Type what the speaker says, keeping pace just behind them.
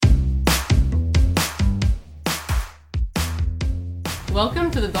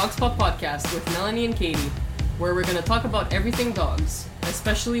Welcome to the Dog Spaw podcast with Melanie and Katie, where we're going to talk about everything dogs,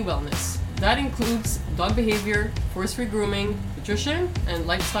 especially wellness. That includes dog behavior, force-free grooming, nutrition, and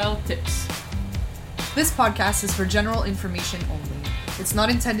lifestyle tips. This podcast is for general information only. It's not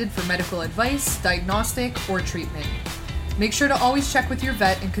intended for medical advice, diagnostic, or treatment. Make sure to always check with your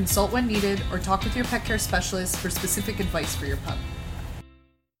vet and consult when needed, or talk with your pet care specialist for specific advice for your pup.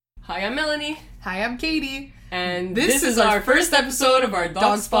 Hi, I'm Melanie. Hi, I'm Katie. And this is our first episode of our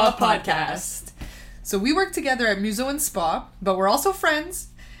Dog Spaw podcast. So we work together at Muso and Spa, but we're also friends.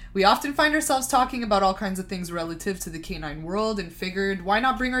 We often find ourselves talking about all kinds of things relative to the canine world and figured, why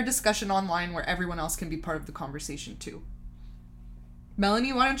not bring our discussion online where everyone else can be part of the conversation too?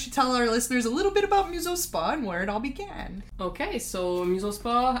 Melanie, why don't you tell our listeners a little bit about Muso Spa and where it all began? Okay, so Muso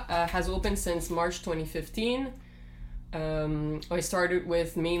Spa has opened since March 2015. I started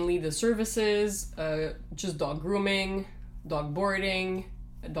with mainly the services, just dog grooming, dog boarding,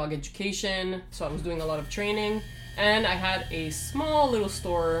 dog education, so I was doing a lot of training, and I had a small little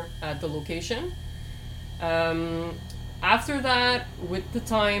store at the location. After that, with the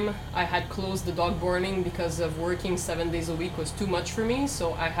time, I had closed the dog boarding because of working 7 days a week was too much for me,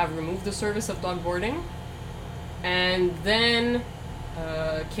 so I have removed the service of dog boarding. And then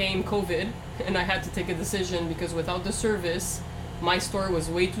came COVID, and I had to take a decision because without the service, my store was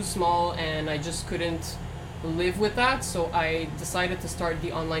way too small and I just couldn't live with that, so I decided to start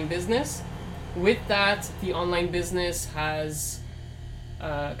the online business. With that, the online business has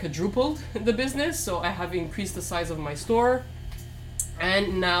quadrupled the business, so I have increased the size of my store,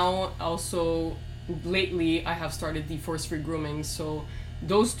 and now also lately I have started the force-free grooming. So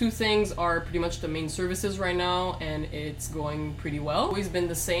those two things are pretty much the main services right now, and it's going pretty well. It's always been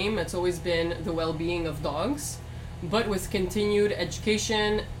the same. It's always been the well-being of dogs, but with continued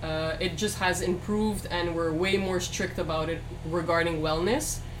education, it just has improved, and we're way more strict about it regarding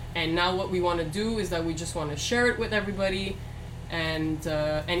wellness. And now what we want to do is that we just want to share it with everybody, and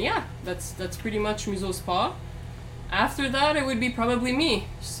yeah, that's pretty much Muso Spa. After that, it would be probably me.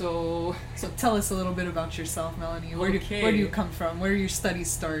 So tell us a little bit about yourself, Melanie. Where do you come from? Where do your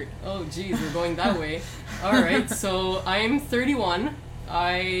studies start? Oh, geez, we're going that way. All right, so I'm 31.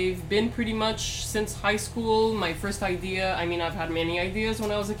 I've been pretty much since high school. My first idea, I mean, I've had many ideas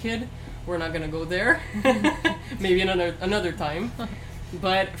when I was a kid. We're not gonna go there. Maybe another time.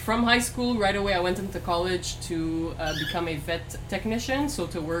 But from high school, right away, I went into college to become a vet technician, so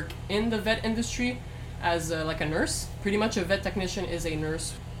to work in the vet industry as like a nurse. Pretty much a vet technician is a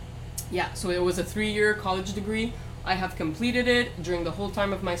nurse. Yeah, so it was a 3-year college degree. I have completed it. During the whole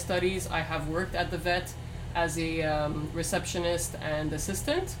time of my studies, I have worked at the vet as a receptionist and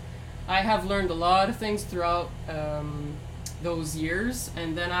assistant. I have learned a lot of things throughout those years,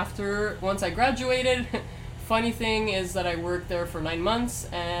 and then once I graduated, funny thing is that I worked there for 9 months,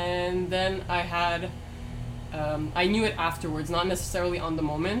 and then I knew it afterwards, not necessarily on the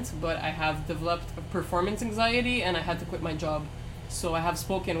moment, but I have developed a performance anxiety and I had to quit my job. So I have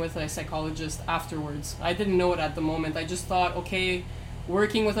spoken with a psychologist afterwards. I didn't know it at the moment. I just thought, okay,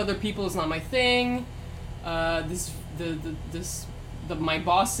 working with other people is not my thing. My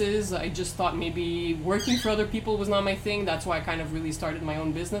bosses, I just thought maybe working for other people was not my thing. That's why I kind of really started my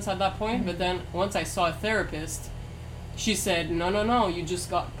own business at that point. But then once I saw a therapist, she said, no, you just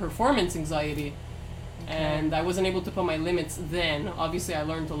got performance anxiety. Okay. And I wasn't able to put my limits then. Obviously, I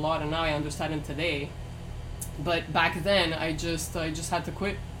learned a lot, and now I understand it today. But back then, I just had to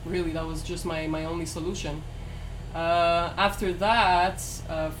quit. Really, that was just my only solution. After that,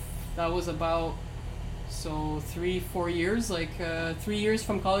 that was about 3-4 years, like 3 years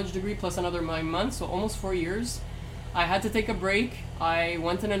from college degree plus another 9 months, so almost 4 years. I had to take a break. I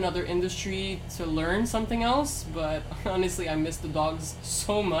went in another industry to learn something else, but honestly, I missed the dogs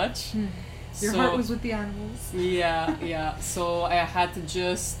so much. Your heart was with the animals. Yeah. So I had to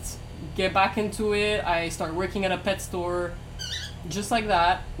just get back into it. I started working at a pet store, just like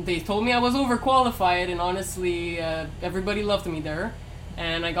that. They told me I was overqualified, and honestly, everybody loved me there.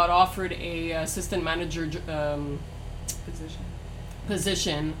 And I got offered a assistant manager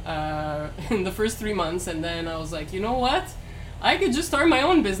position in the first 3 months, and then I was like, you know what? I could just start my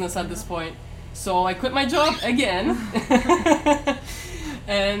own business at this point. So I quit my job again.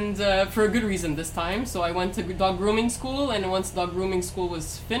 And for a good reason this time. So I went to dog grooming school, and once dog grooming school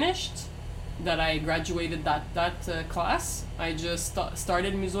was finished, that I graduated that class, I just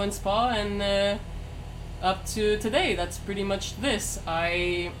started Muso and Spa, and up to today, that's pretty much this.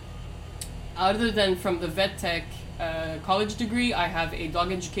 Other than from the vet tech college degree, I have a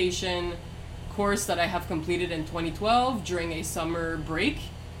dog education course that I have completed in 2012 during a summer break.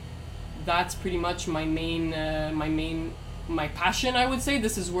 That's pretty much my main my passion, I would say.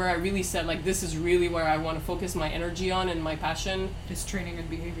 This is where I really said, like, this is really where I want to focus my energy on, and my passion is training and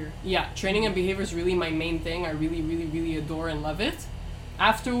behavior. Yeah, training and behavior is really my main thing. I really, really, really adore and love it.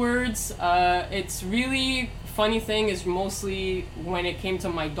 Afterwards, it's really funny thing is mostly when it came to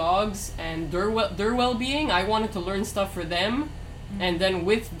my dogs and their well-being. I wanted to learn stuff for them, and then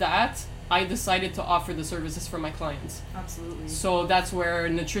with that, I decided to offer the services for my clients. Absolutely. So that's where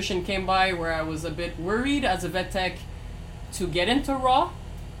nutrition came by, where I was a bit worried as a vet tech to get into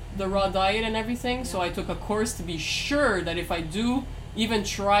the raw diet and everything. Yeah. So I took a course to be sure that if I do even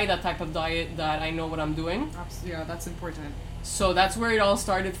try that type of diet, that I know what I'm doing. Yeah, that's important. So that's where it all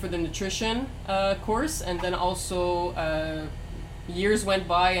started for the nutrition course, and then also years went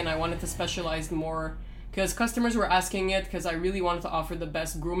by and I wanted to specialize more because customers were asking it, because I really wanted to offer the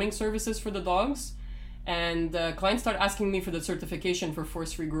best grooming services for the dogs, and clients started asking me for the certification for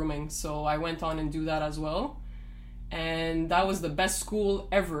force-free grooming, so I went on and do that as well, and that was the best school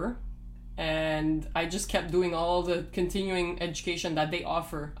ever. And I just kept doing all the continuing education that they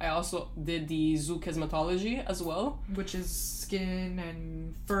offer. I also did the zoo cosmetology as well. Which is skin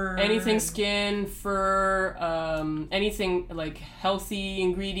and fur. Anything skin, fur, anything like healthy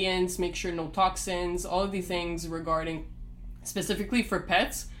ingredients, make sure no toxins, all of the things regarding specifically for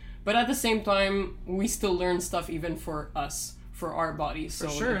pets. But at the same time, we still learn stuff even for us, for our bodies. For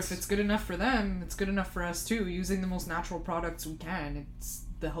sure, if it's good enough for them, it's good enough for us too. Using the most natural products we can, it's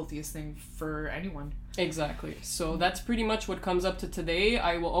the healthiest thing for anyone. Exactly. So that's pretty much what comes up to today.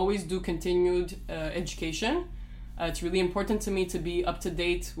 I will always do continued education. It's really important to me to be up to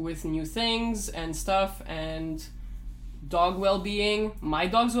date with new things and stuff, and dog well-being, my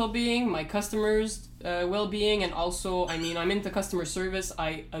dog's well-being, my customers' well-being, and also, I mean, I'm into customer service.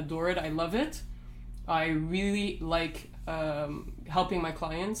 I adore it. I love it. I really like helping my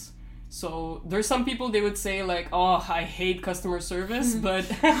clients. So there's some people, they would say like, oh, I hate customer service, but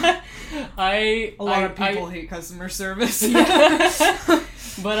a lot of people hate customer service.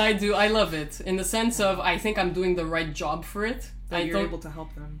 But I love it in the sense of I think I'm doing the right job for it. That you're able to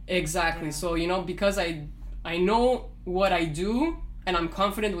help them. Exactly. Yeah. So, you know, because I know what I do and I'm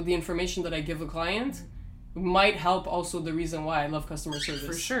confident with the information that I give a client, might help also the reason why I love customer service.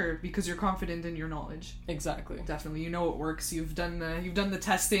 For sure, because you're confident in your knowledge. Exactly. Definitely, you know it works. You've done the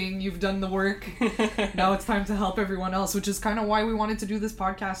testing, you've done the work. Now it's time to help everyone else, which is kind of why we wanted to do this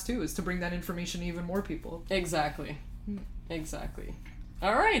podcast too, is to bring that information to even more people. Exactly. Exactly.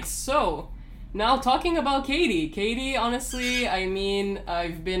 All right, so now talking about Katie. Katie, honestly, I mean,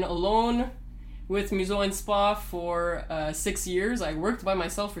 I've been alone with Museau and Spa for 6 years. I worked by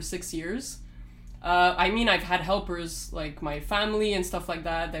myself for 6 years. I mean, I've had helpers like my family and stuff like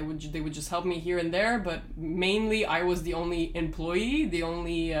that. They would just help me here and there, but mainly I was the only employee, the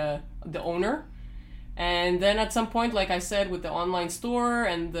owner. And then at some point, like I said, with the online store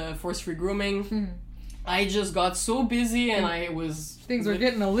and the force-free grooming, I just got so busy and things were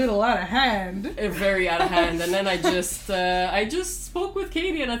getting a little out of hand. Very out of hand. And then I just spoke with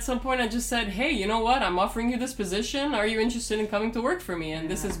Katie, and at some point I just said, hey, you know what? I'm offering you this position. Are you interested in coming to work for me? And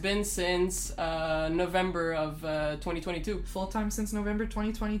this has been since November of 2022. Full-time since November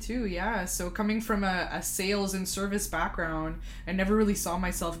 2022, yeah. So coming from a sales and service background, I never really saw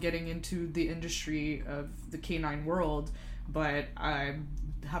myself getting into the industry of the canine world, but I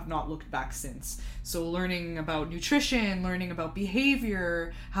have not looked back since. So learning about nutrition, learning about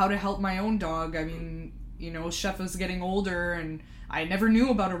behavior, how to help my own dog. I mean, you know, Chef was getting older and I never knew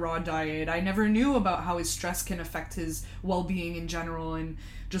about a raw diet. I never knew about how his stress can affect his well-being in general, and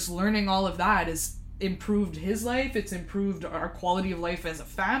just learning all of that has improved his life. It's improved our quality of life as a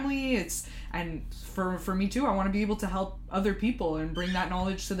family. And for me too, I want to be able to help other people and bring that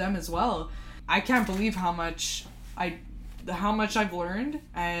knowledge to them as well. I can't believe how much I've learned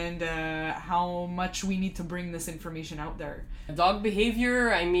and how much we need to bring this information out there. Dog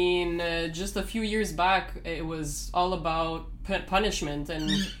behavior, I mean, just a few years back, it was all about punishment, and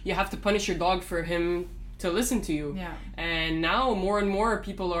you have to punish your dog for him to listen to you. Yeah. And now more and more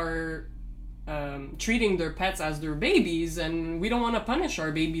people are treating their pets as their babies, and we don't want to punish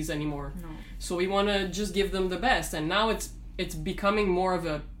our babies anymore. No. So we want to just give them the best, and now it's becoming more of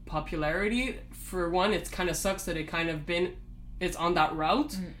a popularity. For one, it kind of sucks that it's on that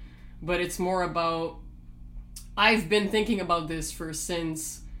route, but it's more about, I've been thinking about this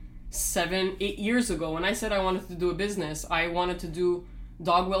since 7-8 years ago. When I said I wanted to do a business, I wanted to do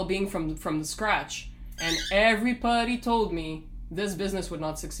dog well-being from the scratch, and everybody told me this business would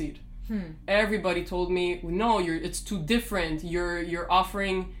not succeed. Everybody told me, no, it's too different. You're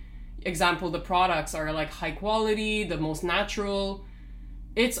offering, example, the products are like high quality, the most natural.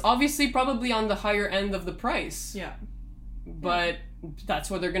 It's obviously probably on the higher end of the price. Yeah. But that's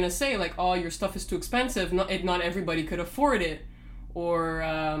what they're gonna say, like, oh, your stuff is too expensive, not everybody could afford it, or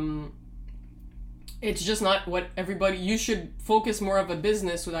it's just not what everybody, you should focus more of a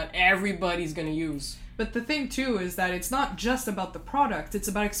business so that everybody's gonna use. But the thing too is that it's not just about the product, it's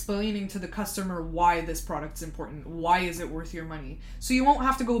about explaining to the customer why this product's important, why is it worth your money. So you won't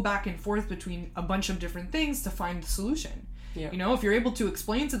have to go back and forth between a bunch of different things to find the solution. Yeah. You know, if you're able to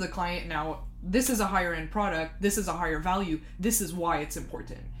explain to the client, now this is a higher end product, this is a higher value, this is why it's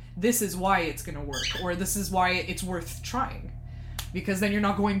important, this is why it's going to work, or this is why it's worth trying, because then you're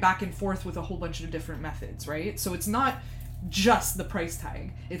not going back and forth with a whole bunch of different methods, right? So it's not just the price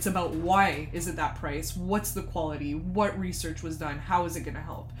tag, it's about why is it that price, what's the quality, what research was done, how is it going to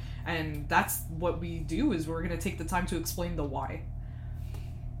help. And that's what we do, is we're going to take the time to explain the why.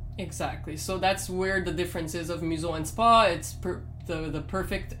 Exactly. So that's where the difference is of Museau and Spa. It's the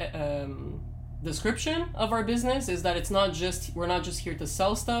perfect description of our business is that we're not just here to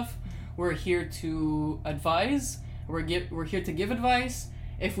sell stuff. We're here to advise. We're here to give advice.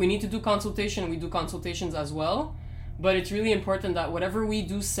 If we need to do consultation, we do consultations as well. But it's really important that whatever we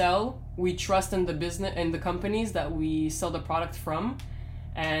do sell, we trust in the business and the companies that we sell the product from,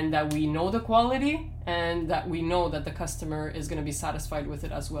 and that we know the quality, and that we know that the customer is going to be satisfied with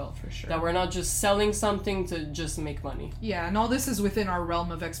it as well. For sure. That we're not just selling something to just make money. Yeah, and all this is within our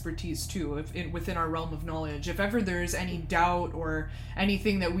realm of expertise too, within our realm of knowledge. If ever there's any doubt or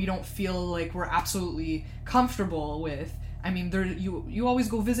anything that we don't feel like we're absolutely comfortable with, I mean, you always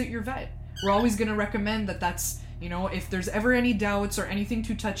go visit your vet. We're always going to recommend that's, you know, if there's ever any doubts or anything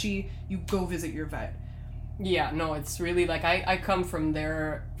too touchy, you go visit your vet. Yeah, no, it's really like I come from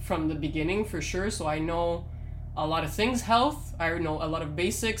there from the beginning for sure, so I know a lot of things health, I know a lot of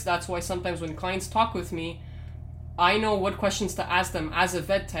basics. That's why sometimes when clients talk with me, I know what questions to ask them as a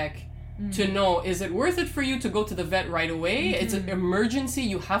vet tech to know, is it worth it for you to go to the vet right away? It's an emergency,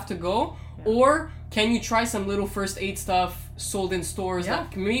 you have to go, or can you try some little first aid stuff sold in stores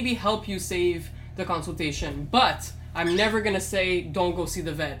that can maybe help you save the consultation. But I'm never gonna say don't go see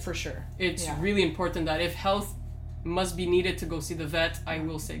the vet. For sure. It's really important that if health must be needed to go see the vet, I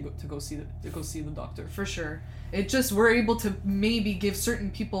will say to go see the doctor. For sure. It just, we're able to maybe give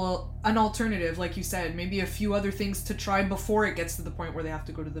certain people an alternative, like you said, maybe a few other things to try before it gets to the point where they have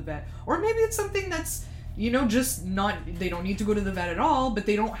to go to the vet. Or maybe it's something that's, you know, just not, they don't need to go to the vet at all, but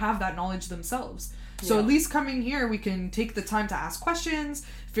they don't have that knowledge themselves. So at least coming here, we can take the time to ask questions,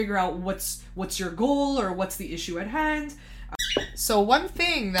 figure out what's your goal or what's the issue at hand. So one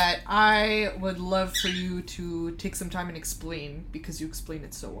thing that I would love for you to take some time and explain, because you explain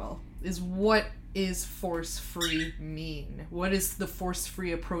it so well, is what is force-free mean? What is the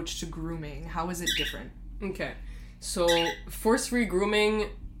force-free approach to grooming? How is it different? Okay, so force-free grooming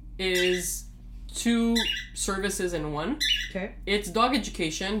is 2 services in one. Okay. It's dog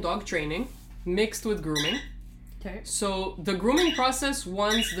education, dog training, mixed with grooming. Okay. So the grooming process,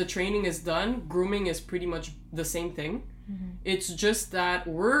 once the training is done, grooming is pretty much the same thing. Mm-hmm. It's just that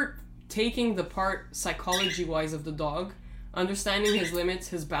we're taking the part psychology-wise of the dog, understanding his limits,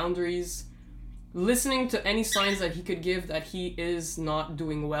 his boundaries, listening to any signs that he could give that he is not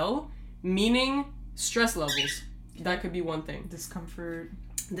doing well, meaning stress levels. Okay. That could be one thing.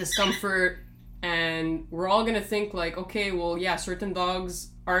 Discomfort, and we're all gonna think like, okay, well, yeah, certain dogs,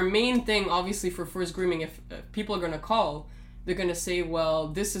 our main thing, obviously, for first grooming, if people are gonna call, they're gonna say, well,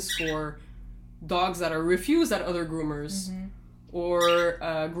 this is for dogs that are refused at other groomers, or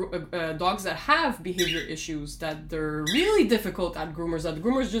dogs that have behavior issues, that they're really difficult at groomers, that the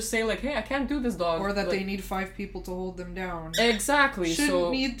groomers just say like, hey, I can't do this dog. Or that they need 5 people to hold them down. Exactly.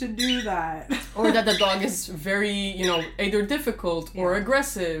 Shouldn't need to do that. Or that the dog is very, you know, either difficult or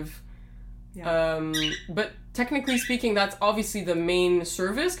aggressive. Yeah. But technically speaking, that's obviously the main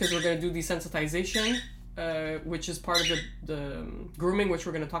service, because we're going to do desensitization, which is part of the grooming, which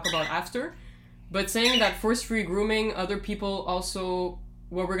we're going to talk about after. But saying that force-free grooming, other people also,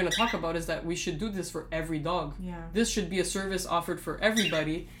 what we're going to talk about is that we should do this for every dog. Yeah. This should be a service offered for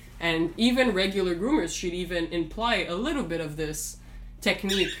everybody, and even regular groomers should even imply a little bit of this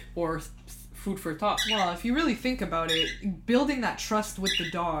technique or food for thought. Well, if you really think about it, building that trust with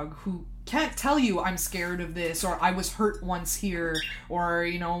the dog who can't tell you I'm scared of this, or I was hurt once here, or,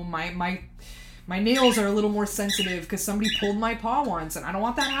 you know, my nails are a little more sensitive because somebody pulled my paw once and I don't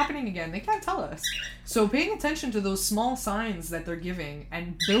want that happening again. They can't tell us. So paying attention to those small signs that they're giving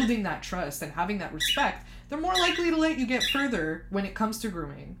and building that trust and having that respect, they're more likely to let you get further when it comes to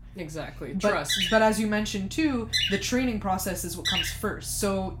grooming. Exactly. Trust. But as you mentioned too, the training process is what comes first.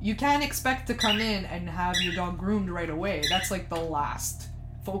 So you can't expect to come in and have your dog groomed right away. That's like the last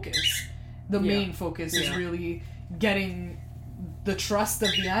focus. The main focus is really getting the trust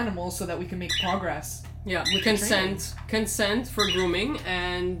of the animal so that we can make progress. Yeah, consent for grooming,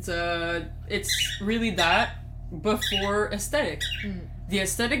 and it's really that before aesthetic. The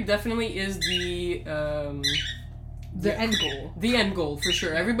aesthetic definitely is the end goal. The end goal, for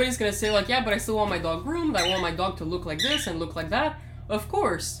sure. Everybody's gonna say like, yeah, but I still want my dog groomed, I want my dog to look like this and look like that. Of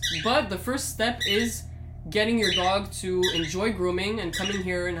course, but the first step is getting your dog to enjoy grooming and coming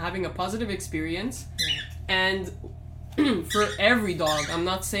here and having a positive experience. And for every dog, I'm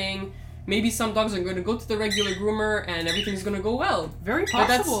not saying maybe some dogs are going to go to the regular groomer and everything's going to go well. Very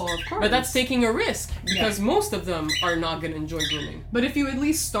possible, of course. But that's taking a risk, because most of them are not going to enjoy grooming. But if you at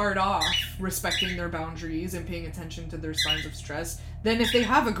least start off respecting their boundaries and paying attention to their signs of stress, then if they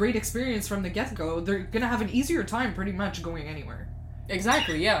have a great experience from the get-go, they're going to have an easier time pretty much going anywhere.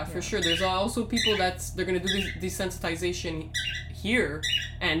 Exactly, yeah, for sure. There's also people they're going to do desensitization here,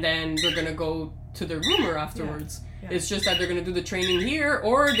 and then they're going to go to their groomer afterwards. It's just that they're going to do the training here,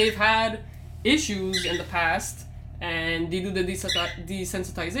 or they've had issues in the past and they do the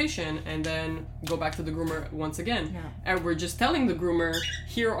desensitization and then go back to the groomer once again. And we're just telling the groomer,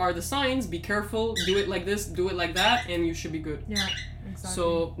 here are the signs, be careful, do it like this, do it like that, and you should be good. Exactly.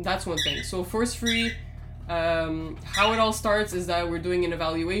 So that's one thing. So force-free, how it all starts is that we're doing an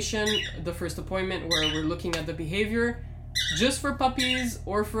evaluation, the first appointment, where we're looking at the behavior. Just for puppies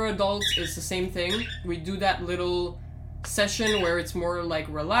or for adults, it's the same thing. We do that little session where it's more like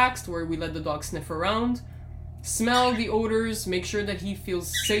relaxed, where we let the dog sniff around, smell the odors, make sure that he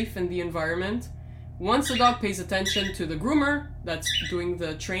feels safe in the environment. Once the dog pays attention to the groomer that's doing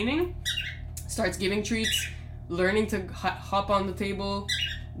the training, starts giving treats, learning to hop on the table,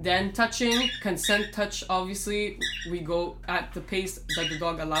 then touching, consent touch, obviously, we go at the pace that the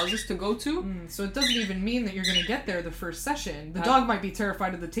dog allows us to go to. So it doesn't even mean that you're going to get there the first session. The dog might be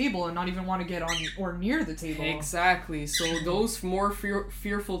terrified of the table and not even want to get on or near the table. Exactly. So those more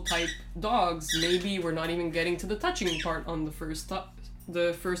fearful type dogs, maybe we're not even getting to the touching part on the first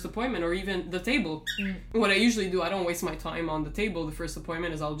appointment, or even the table. What I usually do, I don't waste my time on the table the first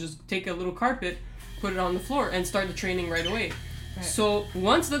appointment, is I'll just take a little carpet, put it on the floor, and start the training right away. So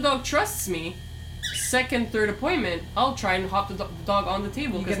once the dog trusts me, second, third appointment, I'll try and hop the dog on the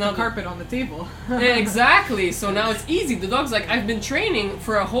table. You get the carpet on the table. Exactly. So now it's easy. The dog's like, I've been training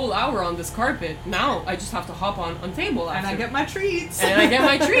for a whole hour on this carpet. Now I just have to hop on table after. And I get my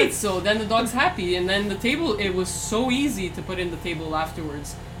treats. So then the dog's happy. And then the table, it was so easy to put in the table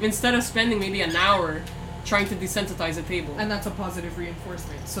afterwards. Instead of spending maybe an hour trying to desensitize a table. And that's a positive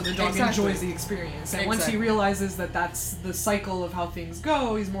reinforcement. So the dog enjoys the experience. And once he realizes that that's the cycle of how things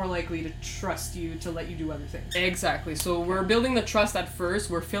go, he's more likely to trust you to let you do other things. Exactly. So we're building the trust at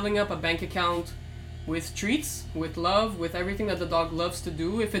first. We're filling up a bank account with treats, with love, with everything that the dog loves to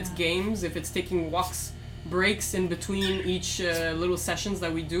do. If it's games, if it's taking walks, breaks in between each little sessions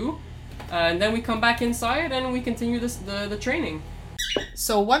that we do. And then we come back inside and we continue the training.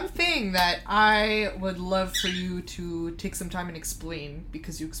 So one thing that I would love for you to take some time and explain,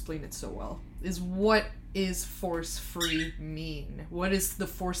 because you explain it so well, is what is force-free mean? What is the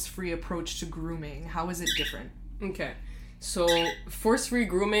force-free approach to grooming? How is it different? Okay, so force-free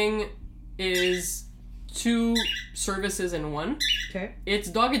grooming is 2 services in one. Okay. It's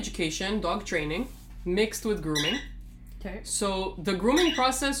dog education, dog training, mixed with grooming. Okay. So the grooming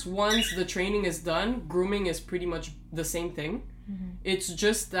process, once the training is done, grooming is pretty much the same thing. It's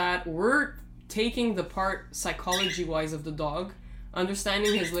just that we're taking the part psychology-wise of the dog,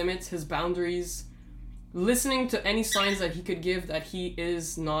 understanding his limits, his boundaries, listening to any signs that he could give that he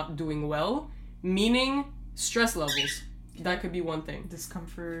is not doing well, meaning stress levels. That could be one thing.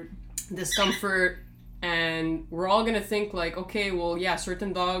 Discomfort, and we're all gonna think like, okay, well, yeah,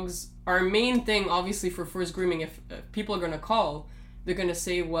 certain dogs, our main thing, obviously, for first grooming, if people are gonna call, they're gonna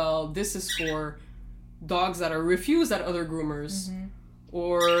say, well, this is for dogs that are refused at other groomers,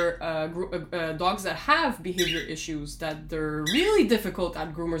 or dogs that have behavior issues, that they're really difficult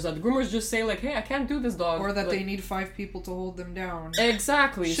at groomers, that the groomers just say like, hey, I can't do this dog. Or that they need 5 people to hold them down.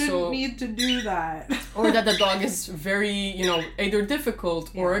 Exactly. Shouldn't need to do that. Or that the dog is very, either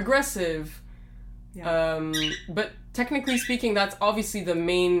difficult or aggressive. But technically speaking, that's obviously the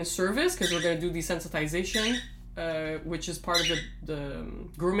main service, because we're going to do desensitization, which is part of the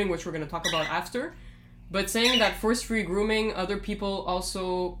grooming, which we're going to talk about after. But saying that force-free grooming, other people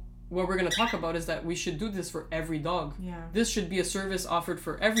also, what we're going to talk about is that we should do this for every dog. This should be a service offered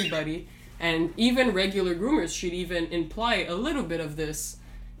for everybody, and even regular groomers should even imply a little bit of this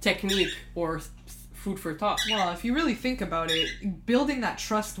technique or food for thought. Well, if you really think about it, building that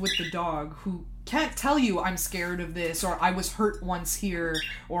trust with the dog who can't tell you I'm scared of this, or I was hurt once here,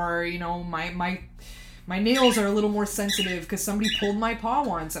 or my my nails are a little more sensitive because somebody pulled my paw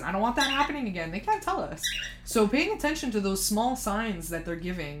once and I don't want that happening again. They can't tell us. So paying attention to those small signs that they're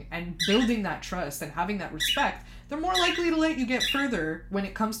giving and building that trust and having that respect, they're more likely to let you get further when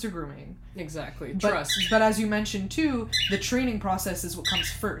it comes to grooming. Exactly. But, Trust. But as you mentioned too, the training process is what comes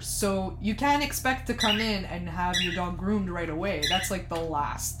first. So you can't expect to come in and have your dog groomed right away. That's like the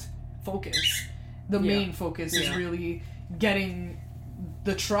last focus. The main focus is really getting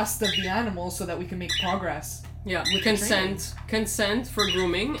the trust of the animal so that we can make progress. Yeah, consent for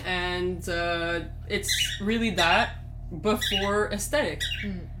grooming, and it's really that before aesthetic.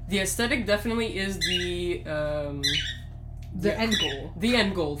 The aesthetic definitely is the end goal. The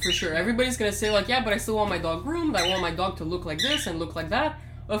end goal, for sure. Everybody's gonna say like, yeah, but I still want my dog groomed. I want my dog to look like this and look like that.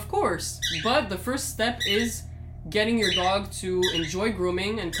 Of course, but the first step is getting your dog to enjoy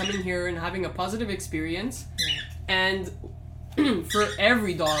grooming and coming here and having a positive experience. And for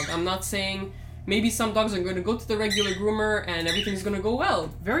every dog, I'm not saying maybe some dogs are going to go to the regular groomer and everything's going to go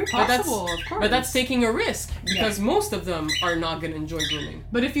well. Very possible, of course. But that's taking a risk because most of them are not going to enjoy grooming.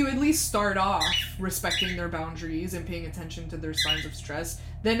 But if you at least start off respecting their boundaries and paying attention to their signs of stress,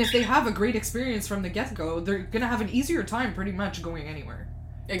 then if they have a great experience from the get-go, they're going to have an easier time pretty much going anywhere.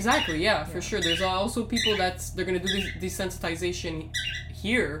 Exactly, yeah, for sure. There's also people they're going to do desensitization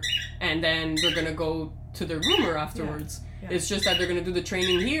here and then they're going to go to their groomer afterwards. It's just that they're going to do the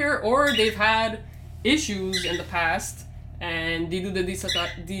training here, or they've had issues in the past and they do the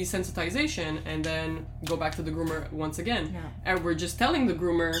desensitization and then go back to the groomer once again. And we're just telling the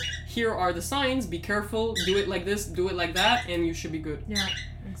groomer, here are the signs, be careful, do it like this, do it like that, and you should be good. Yeah,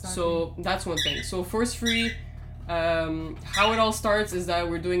 exactly. So that's one thing. So force free, how it all starts is that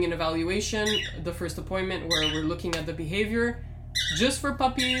we're doing an evaluation, the first appointment, where we're looking at the behavior. Just for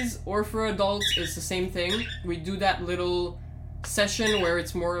puppies or for adults, it's the same thing. We do that little session where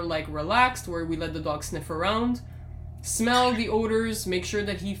it's more like relaxed, where we let the dog sniff around, smell the odors, make sure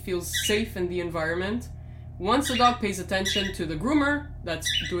that he feels safe in the environment. Once the dog pays attention to the groomer that's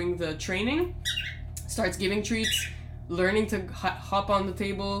doing the training, starts giving treats, learning to hop on the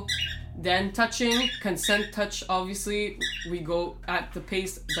table, then touching, consent touch, obviously, we go at the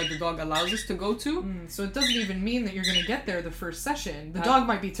pace that the dog allows us to go to. So it doesn't even mean that you're going to get there the first session. The dog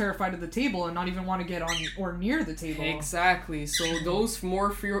might be terrified of the table and not even want to get on or near the table. Exactly. So those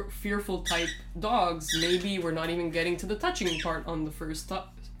more fearful type dogs, maybe we're not even getting to the touching part on the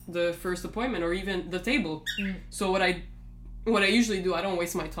first appointment or even the table. So what I usually do, I don't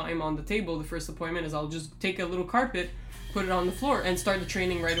waste my time on the table the first appointment, is I'll just take a little carpet, put it on the floor, and start the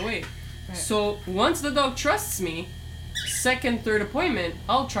training right away. So once the dog trusts me, second, third appointment,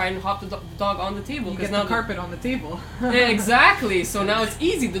 I'll try and hop the dog on the table. You get the carpet on the table. Exactly. So now it's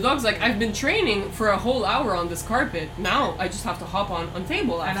easy. The dog's like, I've been training for a whole hour on this carpet. Now I just have to hop on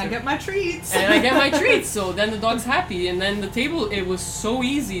table after. And I get my treats. So then the dog's happy. And then the table, it was so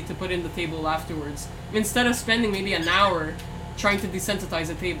easy to put in the table afterwards. Instead of spending maybe an hour trying to desensitize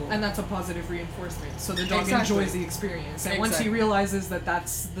a table. And that's a positive reinforcement. So the dog enjoys the experience. And once he realizes that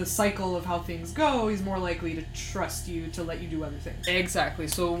that's the cycle of how things go, he's more likely to trust you to let you do other things. Exactly.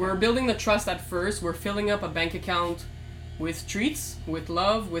 So we're building the trust at first. We're filling up a bank account with treats, with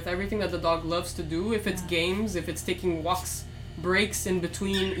love, with everything that the dog loves to do. If it's games, if it's taking walks, breaks in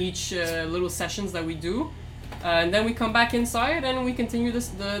between each little sessions that we do. And then we come back inside and we continue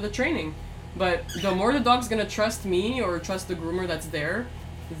the training. But the more the dog's gonna trust me or trust the groomer that's there,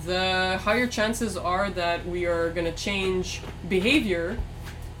 the higher chances are that we are gonna change behavior.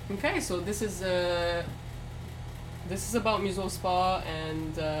 Okay, so this is about Museau Spa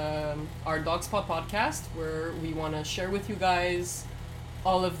and our Dog Spa podcast, where we want to share with you guys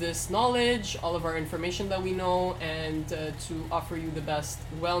all of this knowledge, all of our information that we know, and to offer you the best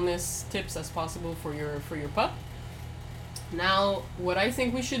wellness tips as possible for your pup. Now, what I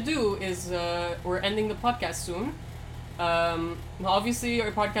think we should do is, we're ending the podcast soon. Obviously,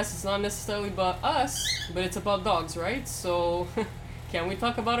 our podcast is not necessarily about us, but it's about dogs, right? So, can we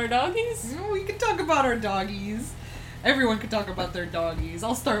talk about our doggies? No, we can talk about our doggies. Everyone can talk about their doggies.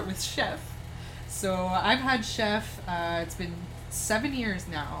 I'll start with Chef. So, I've had Chef, it's been 7 years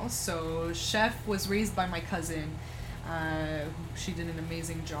now. So, Chef was raised by my cousin. She did an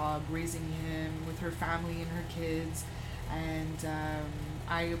amazing job raising him with her family and her kids. And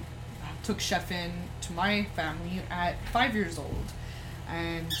I took Chef in to my family at 5 years old.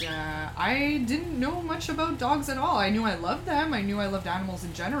 And I didn't know much about dogs at all. I knew I loved them. I knew I loved animals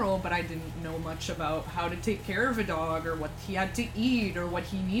in general, but I didn't know much about how to take care of a dog or what he had to eat or what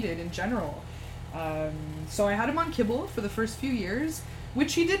he needed in general. So I had him on kibble for the first few years,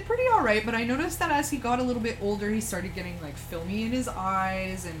 which he did pretty alright, but I noticed that as he got a little bit older, he started getting like filmy in his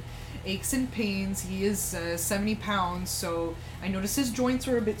eyes and aches and pains. He is 70 pounds, so I noticed his joints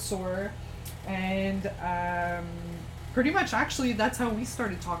were a bit sore, and pretty much actually that's how we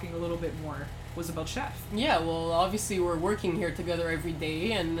started talking a little bit more, was about Chef. Yeah, well, obviously we're working here together every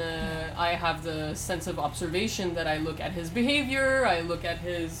day, and I have the sense of observation that I look at his behavior, I look at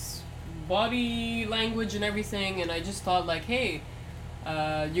his body language and everything, and I just thought like, hey,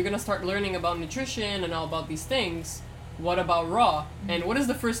 you're gonna start learning about nutrition and all about these things. What about raw? And what is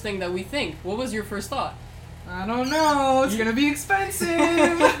the first thing that we think? What was your first thought? I don't know. It's gonna be expensive.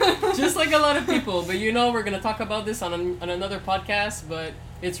 Just like a lot of people, but we're gonna talk about this on another podcast, but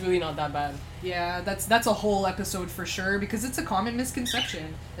it's really not that bad. Yeah, that's a whole episode for sure, because it's a common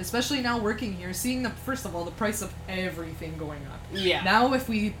misconception, especially now working here, seeing first of all, the price of everything going up. Yeah. Now if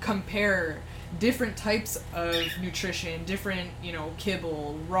we compare different types of nutrition, different,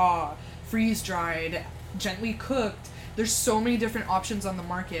 kibble, raw, freeze-dried, gently cooked, there's so many different options on the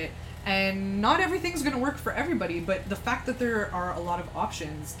market, and not everything's going to work for everybody, but the fact that there are a lot of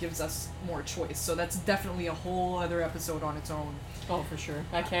options gives us more choice, so that's definitely a whole other episode on its own. Oh, for sure.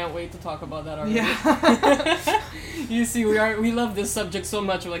 I can't wait to talk about that already. Yeah. You see, we love this subject so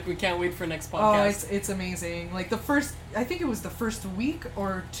much, like we can't wait for next podcast. Oh, it's amazing. Like I think it was the first week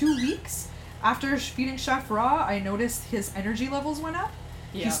or 2 weeks after feeding Chef Raw, I noticed his energy levels went up.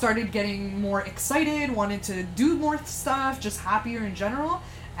 Yeah. He started getting more excited, wanted to do more stuff, just happier in general.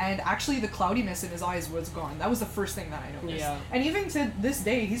 And actually the cloudiness in his eyes was gone. That was the first thing that I noticed. Yeah. And even to this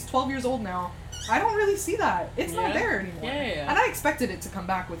day, he's 12 years old now, I don't really see that. It's not there anymore. Yeah. And I expected it to come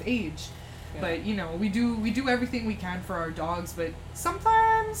back with age. Yeah. But, we do everything we can for our dogs, but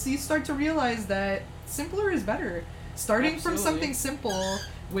sometimes you start to realize that simpler is better. Starting from something simple,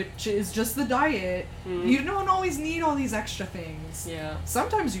 which is just the diet, you don't always need all these extra things. Yeah.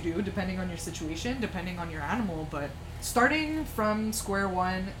 Sometimes you do, depending on your situation, depending on your animal, but starting from square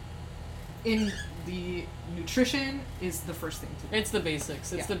one in the nutrition is the first thing to do. It's the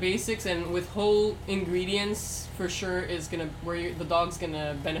basics. It's the basics, and with whole ingredients, for sure, is where the dog's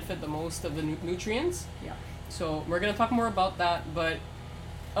gonna benefit the most of the nutrients. Yeah. So we're gonna talk more about that, but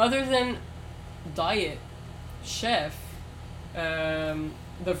other than diet, Chef,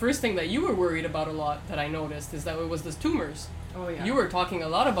 the first thing that you were worried about a lot that I noticed is that it was the tumors. Oh, yeah. You were talking a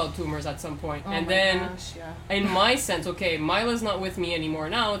lot about tumors at some point. Oh, and my then, gosh, yeah. in my sense, okay, Mila's not with me anymore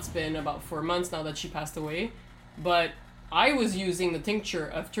now. It's been about 4 months now that she passed away. But I was using the tincture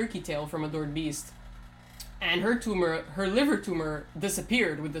of turkey tail from Adored Beast. And her liver tumor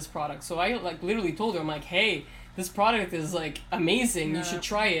disappeared with this product. So I, literally told her, I'm like, hey, this product is, amazing. Yeah. You should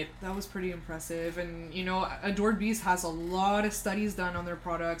try it. That was pretty impressive. And, Adored Beast has a lot of studies done on their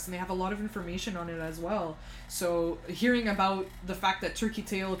products, and they have a lot of information on it as well. So hearing about the fact that turkey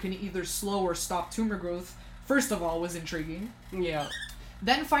tail can either slow or stop tumor growth, first of all, was intriguing. Yeah.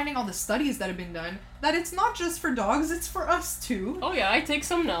 Then finding all the studies that have been done, that it's not just for dogs, it's for us too. Oh yeah, I take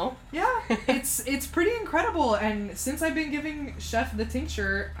some now. Yeah, it's pretty incredible. And since I've been giving Chef the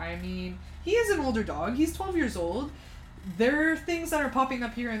tincture, I mean, he is an older dog. He's 12 years old. There are things that are popping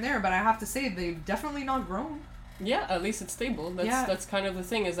up here and there, but I have to say, they've definitely not grown. Yeah, at least it's stable. That's kind of the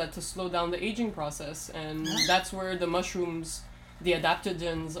thing, is that to slow down the aging process. And that's where the mushrooms, the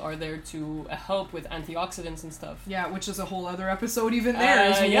adaptogens, are there to help with antioxidants and stuff. Yeah, which is a whole other episode even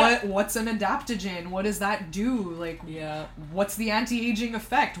there. What's an adaptogen? What does that do? What's the anti-aging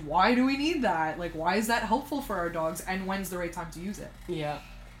effect? Why do we need that? Why is that helpful for our dogs? And when's the right time to use it? Yeah.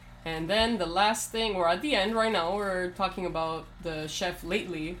 And then the last thing, or at the end right now, we're talking about the Chef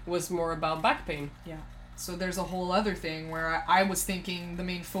lately, was more about back pain. Yeah. So there's a whole other thing where I was thinking the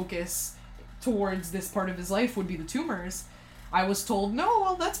main focus towards this part of his life would be the tumors. I was told, no,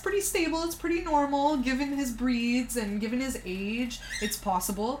 well, that's pretty stable, it's pretty normal, given his breeds and given his age, it's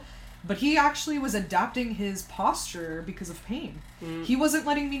possible. But he actually was adapting his posture because of pain. He wasn't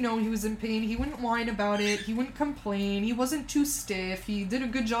letting me know he was in pain. He wouldn't whine about it. He wouldn't complain. He wasn't too stiff. He did a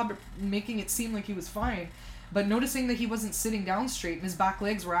good job at making it seem like he was fine. But noticing that he wasn't sitting down straight and his back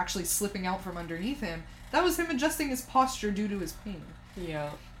legs were actually slipping out from underneath him, that was him adjusting his posture due to his pain. Yeah.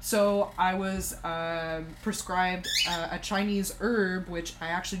 So I was prescribed a Chinese herb, which I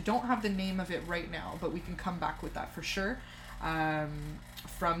actually don't have the name of it right now, but we can come back with that for sure.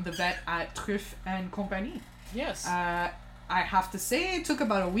 From the vet at Truffe and Compagnie. Yes. I have to say it took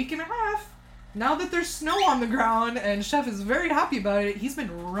about a week and a half. Now that there's snow on the ground and Chef is very happy about it, he's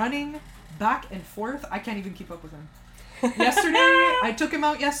been running back and forth. I can't even keep up with him. Yesterday, I took him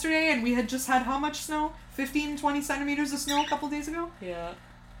out yesterday and we had just had how much snow? 15, 20 centimeters of snow a couple days ago? Yeah.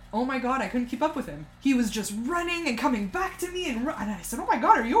 oh my god, I couldn't keep up with him. He was just running and coming back to me, and I said, oh my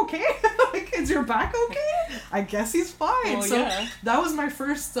god, are you okay? Like, is your back okay? I guess he's fine. Well, so yeah. that was my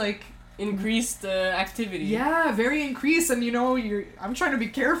first, like... Increased activity. Yeah, very increased, and you know, I'm trying to be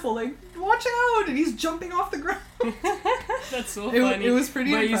careful, like, watch out, and he's jumping off the ground. That's so funny. It was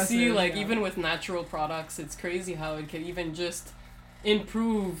pretty But impressive. you see, like, yeah. even with natural products, it's crazy how it can even just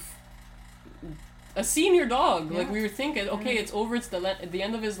improve a senior dog. Yeah. Like, we were thinking, okay, it's over, it's the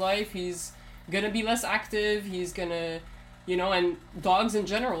end of his life, he's gonna be less active, he's gonna, you know, and dogs in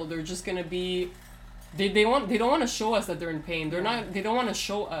general, they're just gonna be, they don't want to show us that they're in pain. They don't want to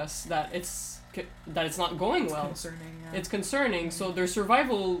show us that it's not going well. Concerning, yeah. It's concerning. So their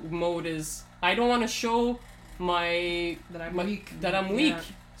survival mode is, I don't want to show that I'm weak. Yeah.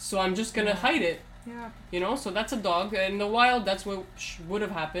 So I'm just gonna hide it. Yeah. You know, so that's a dog. In the wild, that's what would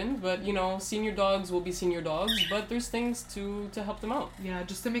have happened. But you know, senior dogs will be senior dogs. But there's things to help them out. Yeah,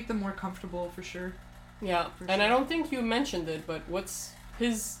 just to make them more comfortable, for sure. Yeah, For and sure. I don't think you mentioned it, but what's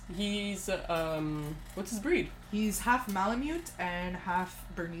his breed? He's half Malamute and half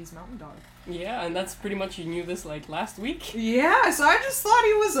Bernese Mountain Dog. Yeah, and that's pretty much, you knew this like last week. Yeah, so I just thought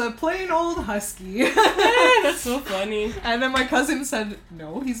he was a plain old husky. That's so funny. And then my cousin said,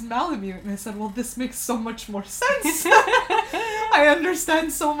 no, he's Malamute. And I said, well, this makes so much more sense. I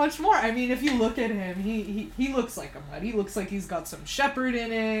understand so much more. I mean, if you look at him, he looks like a mutt. He looks like he's got some shepherd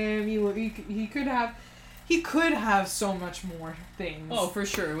in him. He could have so much more things. Oh, for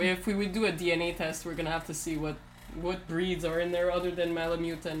sure. If we would do a DNA test, we're gonna have to see what breeds are in there other than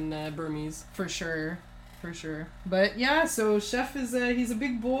Malamute and Burmese. For sure. But yeah, so Chef is he's a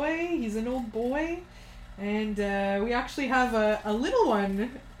big boy. He's an old boy. And we actually have a little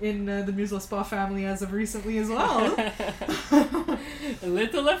one in the Muesli Spa family as of recently as well.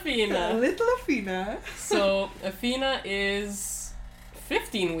 Little Afina. Little Afina. So, Afina is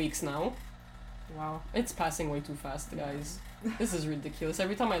 15 weeks now. Wow. It's passing way too fast, guys. This is ridiculous.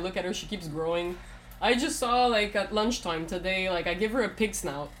 Every time I look at her, she keeps growing. I just saw, like, at lunchtime today, like, I give her a pig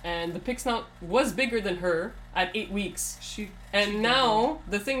snout, and the pig snout was bigger than her at 8 weeks. And now,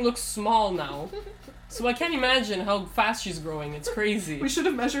 the thing looks small now. So I can't imagine how fast she's growing. It's crazy. We should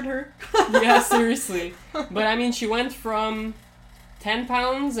have measured her. Yeah, seriously. But, I mean, she went from 10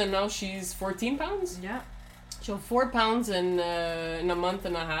 pounds, and now she's 14 pounds? Yeah. So 4 pounds in a month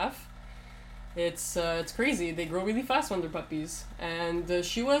and a half. It's crazy. They grow really fast when they're puppies. And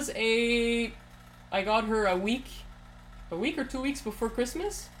she was I got her a week or 2 weeks before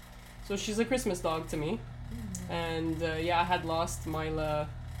Christmas. So she's a Christmas dog to me. Mm-hmm. And I had lost Mila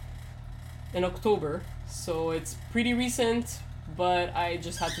in October. So it's pretty recent, but I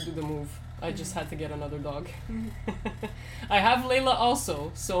just had to do the move. I just had to get another dog. I have Layla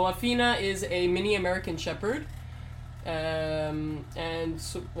also. So Afina is a mini American Shepherd. And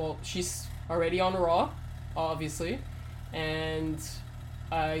so, well, she's already on raw, obviously, and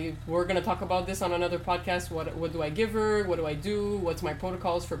we're gonna talk about this on another podcast. What do I give her? What do I do? What's my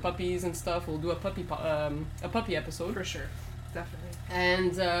protocols for puppies and stuff? We'll do a puppy episode For sure, definitely.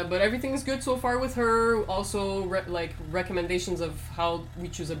 And but everything's good so far with her. Also, recommendations of how we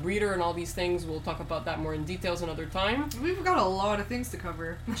choose a breeder and all these things. We'll talk about that more in details another time. We've got a lot of things to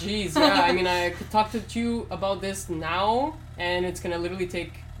cover. Jeez, yeah. I mean, I could talk to you about this now, and it's gonna literally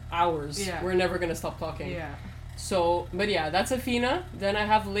take hours. Yeah. We're never gonna stop talking. Yeah. So, but yeah, that's Afina. Then I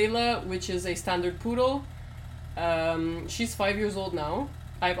have Layla, which is a standard poodle. She's 5 years old now.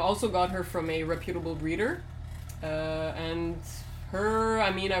 I've also got her from a reputable breeder. And her,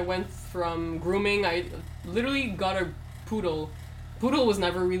 I mean, I went from grooming. I literally got a poodle. Poodle was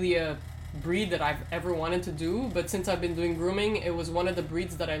never really a breed that I've ever wanted to do, but since I've been doing grooming, it was one of the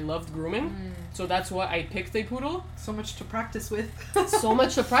breeds that I loved grooming. So that's why I picked a poodle. So much to practice with.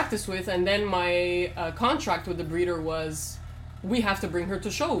 And then my contract with the breeder was, we have to bring her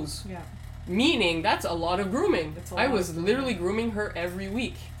to shows. Yeah. Meaning, that's a lot of grooming. I was literally grooming her every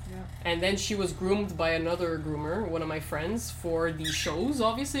week. Yeah. And then she was groomed by another groomer, one of my friends, for the shows,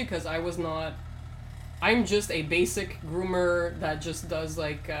 obviously, because I'm just a basic groomer that just does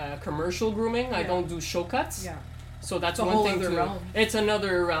like commercial grooming. Yeah. I don't do show cuts. Yeah. So that's It's a one whole thing other too. realm. It's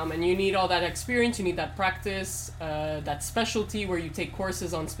another realm, and you need all that experience. You need that practice, that specialty where you take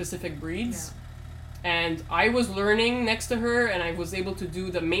courses on specific breeds. Yeah. And I was learning next to her, and I was able to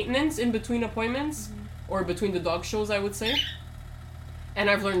do the maintenance in between appointments, or between the dog shows, I would say. And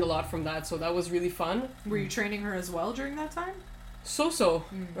I've learned a lot from that, so that was really fun. Were you training her as well during that time? So.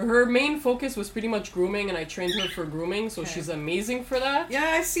 Her main focus was pretty much grooming, and I trained her for grooming, so Okay. she's amazing for that.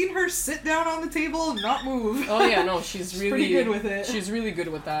 Yeah, I've seen her sit down on the table and not move. Oh yeah, no, she's really pretty good with it. She's really good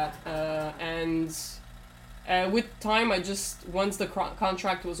with that. And With time, once the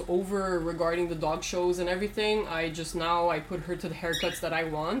contract was over regarding the dog shows and everything, I put her to the haircuts that I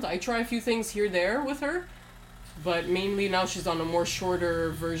want. I try a few things here there with her, but mainly now she's on a more shorter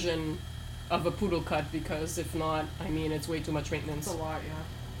version of a poodle cut, because if not, I mean, it's way too much maintenance. It's a lot,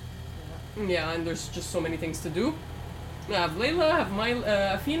 yeah. Yeah, and there's just so many things to do. I have Layla, I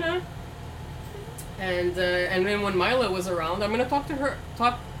have Afina, and then when Mila was around, I'm gonna talk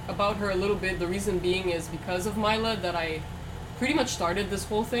about her a little bit. The reason being is because of Mila that I pretty much started this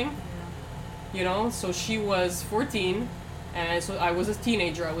whole thing. Yeah. You know, so she was 14, and so I was a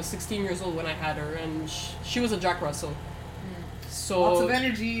teenager. I was 16 years old when I had her, and she was a Jack Russell. So lots of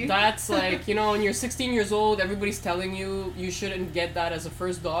energy. That's like, you know, when you're 16 years old, everybody's telling you shouldn't get that as a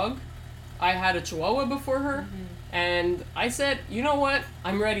first dog. I had a Chihuahua before her, and I said, you know what?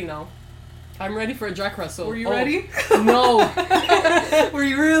 I'm ready now. I'm ready for a Jack Russell. Were you ready? No. Were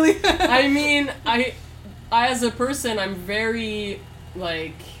you really? I mean, I as a person, I'm very,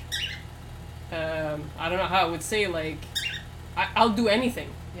 like, I don't know how I would say, like, I'll do anything.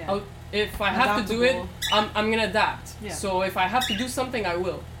 Yeah. If I have to do it, I'm gonna adapt. Yeah. So if I have to do something, I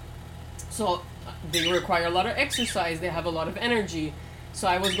will. So they require a lot of exercise. They have a lot of energy. So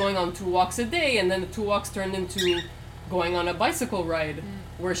I was going on 2 walks a day, and then the 2 walks turned into going on a bicycle ride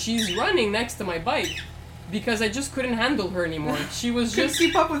where she's running next to my bike, because I just couldn't handle her anymore. She was Couldn't just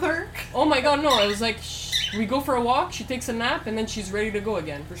keep up with her. Oh my god, no! I was like, we go for a walk. She takes a nap, and then she's ready to go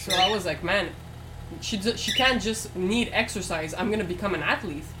again. For sure. So I was like, man, she can't just need exercise. I'm gonna become an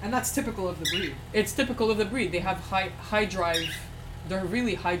athlete. And that's typical of the breed. It's typical of the breed. They have high drive. They're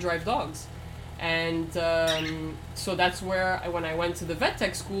really high drive dogs, and so that's where when I went to the vet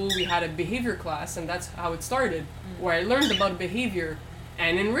tech school, we had a behavior class, and that's how it started, where I learned about behavior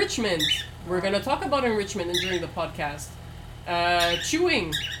and enrichment. We're gonna talk about enrichment during the podcast.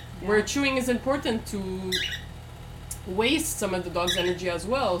 Chewing, where chewing is important to waste some of the dog's energy as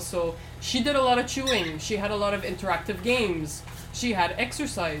well. So she did a lot of chewing. She had a lot of interactive games. She had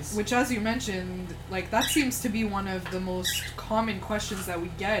exercise. Which, as you mentioned, like, that seems to be one of the most common questions that we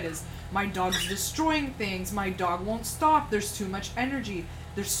get is, my dog's destroying things, my dog won't stop, there's too much energy.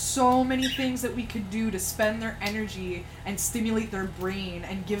 There's so many things that we could do to spend their energy and stimulate their brain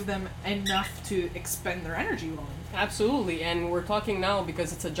and give them enough to expend their energy on. Absolutely, and we're talking now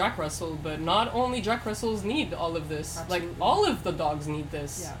because it's a Jack Russell, but not only Jack Russells need all of this. Absolutely. Like, all of the dogs need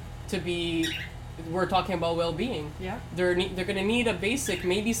this to be... We're talking about well-being. Yeah. They're gonna need a basic.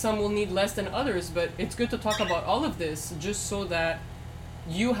 Maybe some will need less than others, but it's good to talk about all of this just so that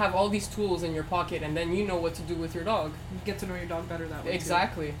you have all these tools in your pocket, and then you know what to do with your dog. You get to know your dog better that way.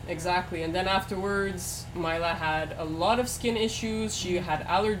 Exactly. And then afterwards, Mila had a lot of skin issues. She had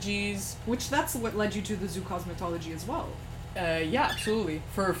allergies. Which, that's what led you to the zoo cosmetology as well. Yeah, absolutely.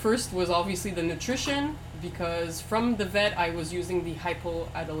 First was obviously the nutrition, because from the vet I was using the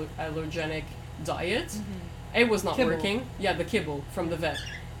hypoallergenic diet. It was not Kibble. working. Yeah, the kibble from the vet.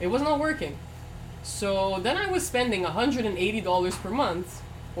 It was not working. So then I was spending $180 per month,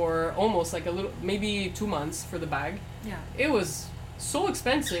 or almost like maybe 2 months for the bag. Yeah. It was so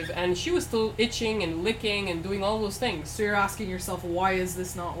expensive, and she was still itching and licking and doing all those things. So you're asking yourself, why is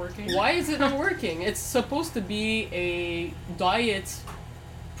this not working? Why is it not working? It's supposed to be a diet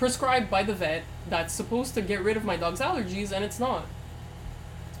prescribed by the vet that's supposed to get rid of my dog's allergies, and it's not.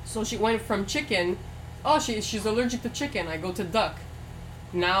 So she went from chicken, she's allergic to chicken, I go to duck.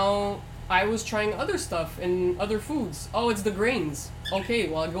 Now I was trying other stuff and other foods. Oh, it's the grains. Okay,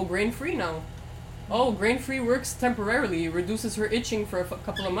 well, I go grain-free now. Oh, grain-free works temporarily, reduces her itching for a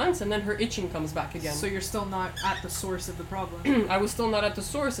couple of months, and then her itching comes back again. So you're still not at the source of the problem. I was still not at the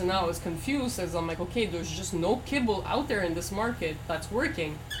source, and now I was confused, as I'm like, okay, there's just no kibble out there in this market that's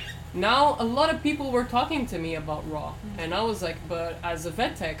working. Now, a lot of people were talking to me about raw, and I was like, but as a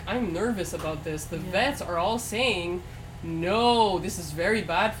vet tech, I'm nervous about this. The vets are all saying, no, this is very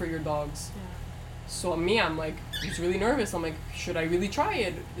bad for your dogs. Yeah. So I'm like, I was really nervous. I'm like, should I really try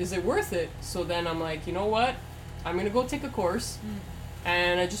it? Is it worth it? So then I'm like, you know what? I'm gonna go take a course,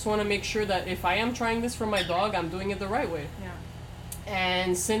 and I just want to make sure that if I am trying this for my dog, I'm doing it the right way. Yeah.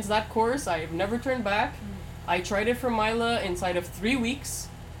 And since that course, I've never turned back. I tried it for Mila. Inside of 3 weeks,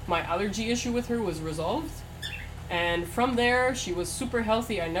 my allergy issue with her was resolved. And from there, she was super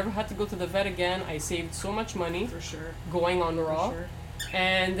healthy. I never had to go to the vet again. I saved so much money For sure. going on raw. For sure.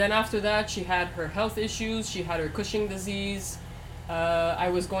 And then after that, she had her health issues. She had her Cushing disease. I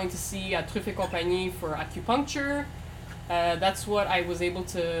was going to see at Truff et Compagnie for acupuncture. That's what I was able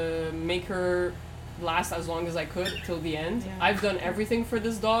to make her last as long as I could till the end. Yeah. I've done everything for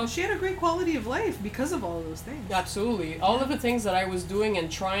this dog. She had a great quality of life because of all of those things. Absolutely. All of the things that I was doing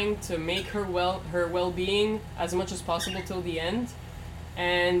and trying to make her well-being as much as possible till the end.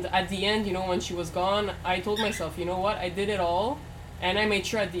 And at the end, you know, when she was gone, I told myself, you know what, I did it all, and I made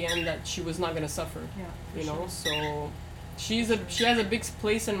sure at the end that she was not gonna suffer. Yeah, you know, sure. so she has a big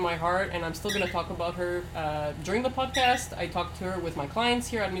place in my heart, and I'm still gonna talk about her during the podcast. I talked to her with my clients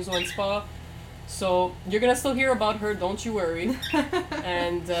here at Museum and Spa. So you're gonna still hear about her, don't you worry.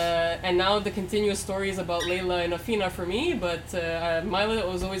 and now the continuous stories about Layla and Afina for me, but Mila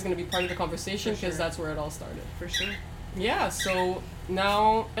was always gonna be part of the conversation because that's where it all started. For sure. Yeah, so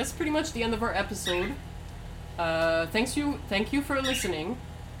now that's pretty much the end of our episode. Thank you for listening.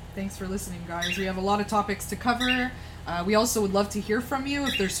 Thanks for listening, guys. We have a lot of topics to cover. We also would love to hear from you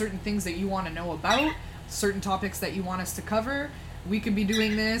if there's certain things that you want to know about, certain topics that you want us to cover. We could be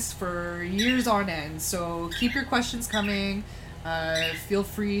doing this for years on end, so keep your questions coming. Feel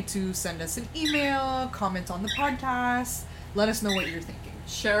free to send us an email, comment on the podcast, let us know what you're thinking.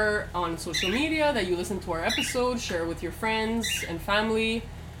 Share on social media that you listen to our episode, share with your friends and family.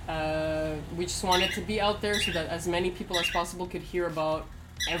 We just want it to be out there so that as many people as possible could hear about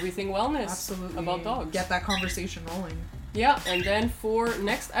everything wellness. Absolutely. About dogs. Get that conversation rolling. Yeah, and then for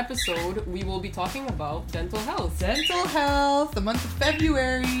next episode, we will be talking about dental health. Dental health, the month of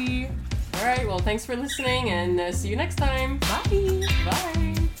February. All right, well, thanks for listening, and see you next time. Bye. Bye.